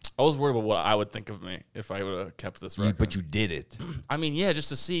you. I was worried about what I would think of me if I would have kept this record. But you did it. I mean, yeah, just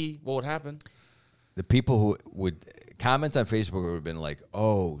to see what would happen. The people who would comment on Facebook would have been like,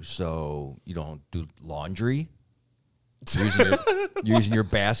 oh, so you don't do laundry? You're using your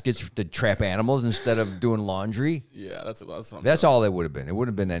baskets to trap animals instead of doing laundry? Yeah, that's what I'm That's doing. all it would have been. It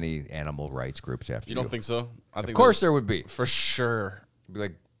wouldn't have been any animal rights groups after you. You don't think so? I think Of course there's- there would be. For sure. Be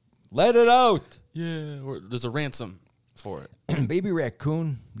like, let it out. Yeah, or there's a ransom for it. Baby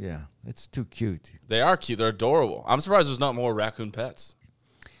raccoon, yeah, it's too cute. They are cute. They're adorable. I'm surprised there's not more raccoon pets.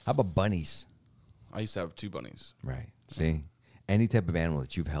 How How about bunnies? I used to have 2 bunnies. Right. See, any type of animal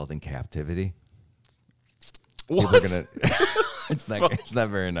that you've held in captivity, What? people are gonna. It's not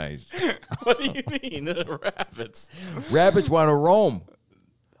very nice. What do you mean? Rabbits. Rabbits want to roam.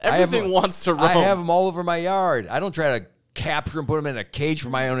 Everything wants to roam. I have them all over my yard. I don't try to capture them, put them in a cage for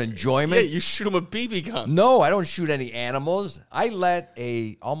my own Yeah, enjoyment. you shoot them with BB gun. No, I don't shoot any animals. I let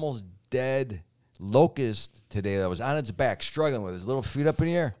a almost dead locust today that was on its back, struggling with his little feet up in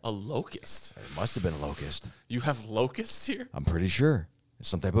the air. A locust. It must have been a locust. You have locusts here? I'm pretty sure. It's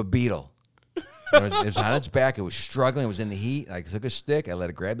some type of beetle. It was on its back. It was struggling. It was in the heat. I took a stick. I let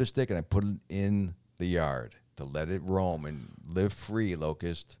it grab the stick, and I put it in the yard to let it roam and live free,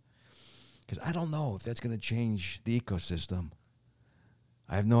 locust. Because I don't know if that's going to change the ecosystem.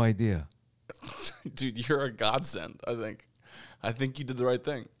 I have no idea. Dude, you're a godsend, I think. I think you did the right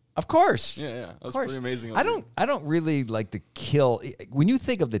thing. Of course. Yeah. That's course. pretty amazing. I don't really like to kill. When you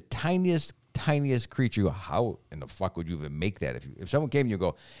think of the tiniest creature, you go, how in the fuck would you even make that? If someone came and you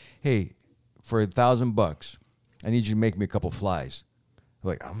go, hey, for $1,000, I need you to make me a couple flies. I'm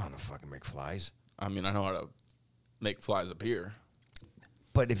like, I'm not gonna fucking make flies. I mean, I know how to make flies appear.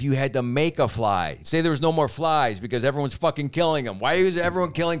 But if you had to make a fly, say there was no more flies because everyone's fucking killing them. Why is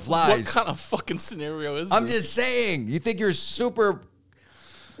everyone killing flies? What kind of fucking scenario is I'm this? just saying. You think you're super.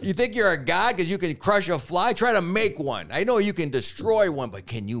 You think you're a god because you can crush a fly? Try to make one. I know you can destroy one, but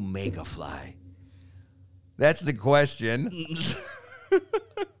can you make a fly? That's the question.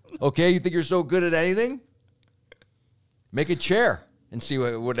 Okay, you think you're so good at anything? Make a chair and see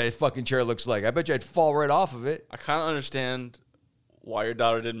what that fucking chair looks like. I bet you I'd fall right off of it. I kind of understand why your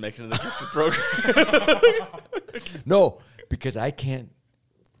daughter didn't make it in the gifted program. No, because I can't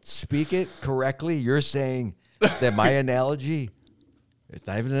speak it correctly. You're saying that my analogy, it's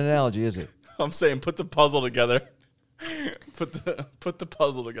not even an analogy, is it? I'm saying put the puzzle together. Put the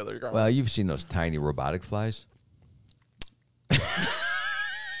puzzle together. Carmen. Well, you've seen those tiny robotic flies.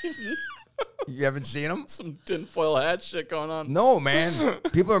 You haven't seen them? Some tinfoil hat shit going on. No, man.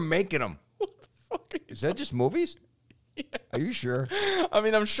 People are making them. What the fuck are you Is that just movies? Yeah. Are you sure? I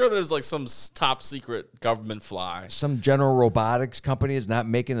mean, I'm sure there's like some top secret government fly. Some General Robotics company is not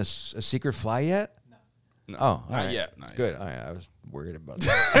making a secret fly yet? No. Oh, all Not right. yet. Not Good. yet. All right. I was worried about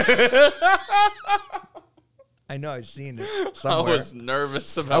that. I know. I've seen it I somewhere. was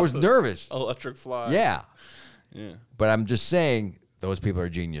nervous about I was the nervous. electric fly. Yeah. Yeah. But I'm just saying those people are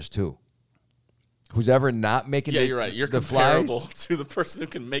genius too. Who's ever not making Yeah, you're right. You're the comparable flies? to the person who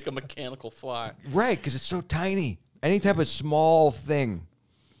can make a mechanical fly. Right, because it's so tiny. Any type of small thing.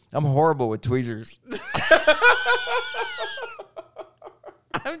 I'm horrible with tweezers.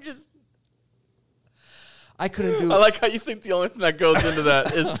 I couldn't do. I like how you think the only thing that goes into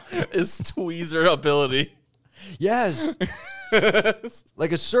that is tweezer ability. Yes.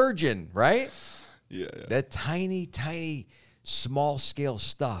 Like a surgeon, right? Yeah. That tiny, small scale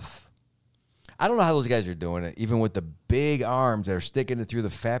stuff. I don't know how those guys are doing it, even with the big arms that are sticking it through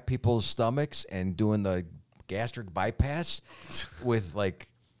the fat people's stomachs and doing the gastric bypass with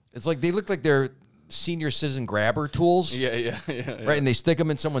it's like they look like they're senior citizen grabber tools. Yeah. Right, and they stick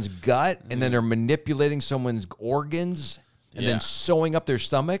them in someone's gut, and then they're manipulating someone's organs and Yeah. then sewing up their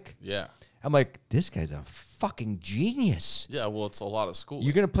stomach. Yeah. I'm like, this guy's a fucking genius. Yeah, well, it's a lot of school.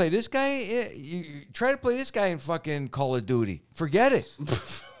 You're going to play this guy? You try to play this guy in fucking Call of Duty. Forget it.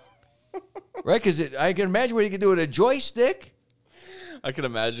 Right? Because I can imagine what he could do with a joystick. I can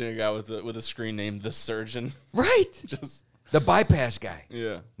imagine a guy with a screen named The Surgeon. Right. Just The bypass guy.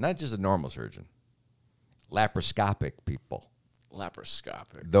 yeah. Not just a normal surgeon. Laparoscopic people.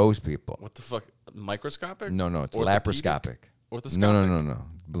 Laparoscopic. Those people. What the fuck? Microscopic? No, it's Orthopedic? laparoscopic. Orthoscopic? No.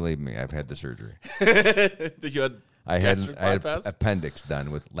 Believe me, I've had the surgery. Did you had I had bypass? appendix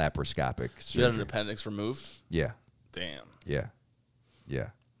done with laparoscopic You had an surgery. appendix removed? Yeah. Damn. Yeah.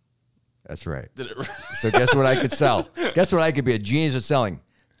 That's right. Did it? So guess what I could sell? Guess what I could be a genius at selling?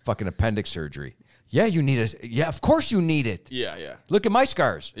 Fucking appendix surgery. Yeah, you need it. Yeah, of course you need it. Yeah. Look at my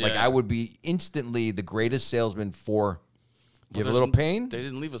scars. Like Yeah. I would be instantly the greatest salesman for. You have a There's little pain? They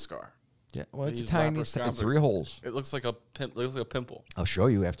didn't leave a scar. Yeah. Well, it's a use tiny. laparoscopic. It's 3 holes. It looks like a pimple. I'll show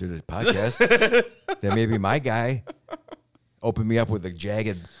you after the podcast. Then maybe my guy opened me up with a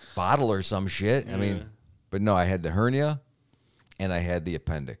jagged bottle or some shit. I mean, but no, I had the hernia and I had the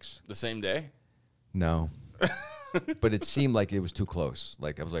appendix. The same day? No. But it seemed like it was too close.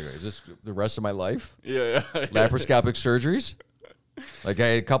 Like I was like, is this the rest of my life? Yeah. Laparoscopic surgeries? Like I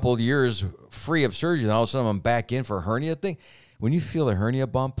had a couple of years free of surgery, and all of a sudden I'm back in for a hernia thing. When you feel a hernia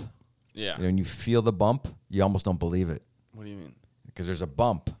bump, Yeah. when you feel the bump, you almost don't believe it. What do you mean? Because there's a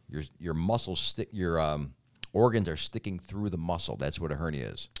bump. Your muscles stick. Your organs are sticking through the muscle. That's what a hernia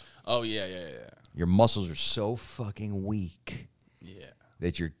is. Oh, yeah. Your muscles are so fucking weak Yeah.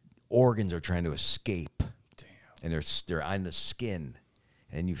 that your organs are trying to escape. Damn. And they're on the skin.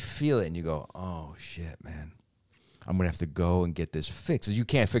 And you feel it and you go, oh, shit, man. I'm going to have to go and get this fixed. You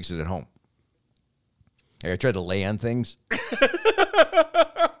can't fix it at home. Like I tried to lay on things.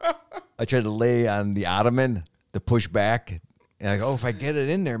 I tried to lay on the ottoman to push back. And I go, if I get it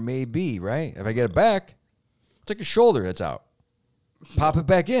in there, maybe, right? If I get it back, it's like a shoulder that's out. Pop it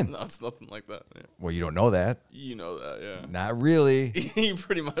back in. No, it's nothing like that. Yeah. Well, you don't know that. You know that, yeah. Not really. You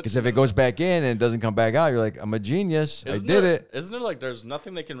pretty much. Because if it goes back in and it doesn't come back out, you're like, I'm a genius. I did it. Isn't there like there's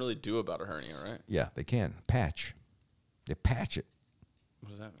nothing they can really do about a hernia, right? Yeah, they can. Patch. They patch it. What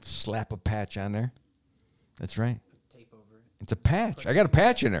does that mean? Slap a patch on there. That's right. Tape over it. It's a patch. I got a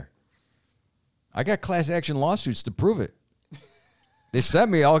patch in there. I got class action lawsuits to prove it. They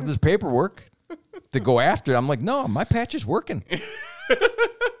sent me all this paperwork to go after it. I'm like, no, my patch is working.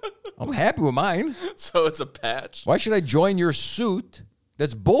 I'm happy with mine. So it's a patch. Why should I join your suit?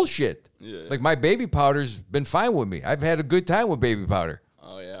 That's bullshit. Yeah. Like my baby powder's been fine with me. I've had a good time with baby powder.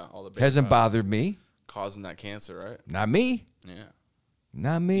 Oh yeah, all the baby Hasn't powder bothered me. causing that cancer, right? Not me. Yeah.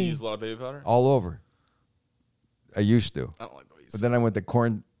 Not You me. use a lot of baby powder? All over. I used to. I don't like the way you But say then I went to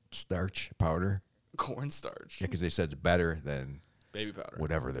cornstarch powder. cornstarch. Yeah, because they said it's better than Baby powder.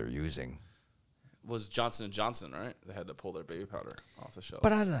 whatever they're using. Was Johnson & Johnson, right? They had to pull their baby powder off the shelf.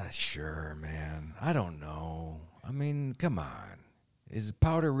 But I'm not sure, man. I don't know. I mean, come on. Is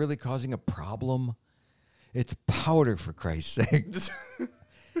powder really causing a problem? It's powder, for Christ's sake.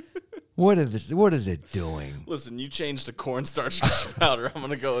 What is it doing? Listen, you changed to cornstarch powder. I'm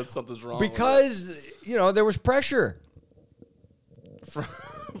going to go with something's wrong. Because, there was pressure with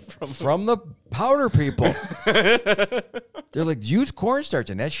it. from the powder people. They're like, use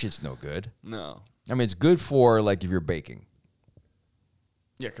cornstarch, and that shit's no good. No. I mean, it's good for, like, if you're baking.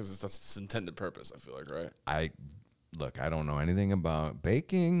 Yeah, because that's its intended purpose, I feel like, right? I don't know anything about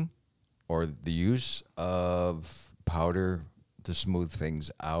baking or the use of powder to smooth things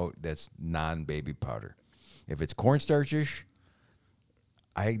out that's non-baby powder. If it's cornstarch-ish,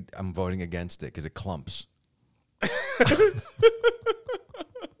 I'm voting against it because it clumps.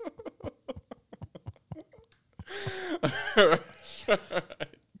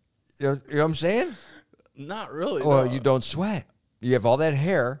 You know what I'm saying? Not really. Well, no. you don't sweat. You have all that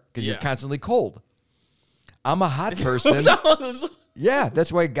hair because you're Yeah. constantly cold. I'm a hot person. Yeah,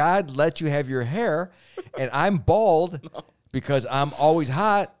 that's why God let you have your hair, and I'm bald because I'm always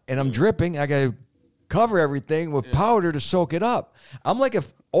hot and I'm dripping. I got to cover everything with powder to soak it up. I'm like an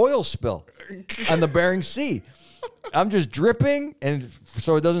oil spill on the Bering Sea. I'm just dripping, and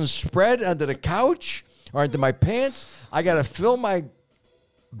so it doesn't spread onto the couch or into my pants. I got to fill my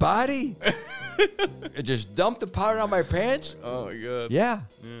body and just dump the powder on my pants. Oh, my God. Yeah.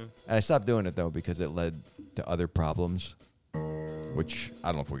 And I stopped doing it, though, because it led to other problems, which I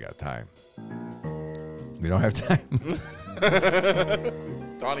don't know if we got time. We don't have time.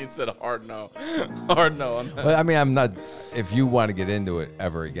 Donnie said hard no. Hard no on that. But, I mean, I'm not, if you want to get into it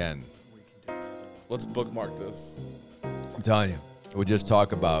ever again, Let's bookmark this. I'm telling you, we'll just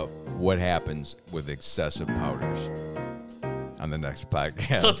talk about what happens with excessive powders on the next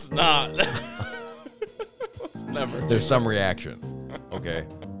podcast. Let's not. Let's never. There's some reaction, okay?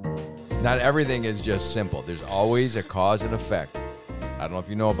 Not everything is just simple. There's always a cause and effect. I don't know if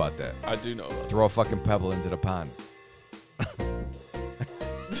you know about that. I do know about Throw a fucking pebble into the pond.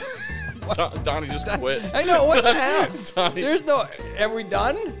 Donnie just quit. I know, what the hell? Donnie, There's no, are we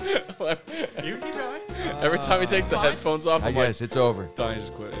done? You keep going. every time he takes the headphones off, I I'm like, guess it's over. Donnie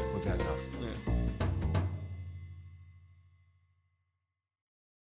just quit. We've had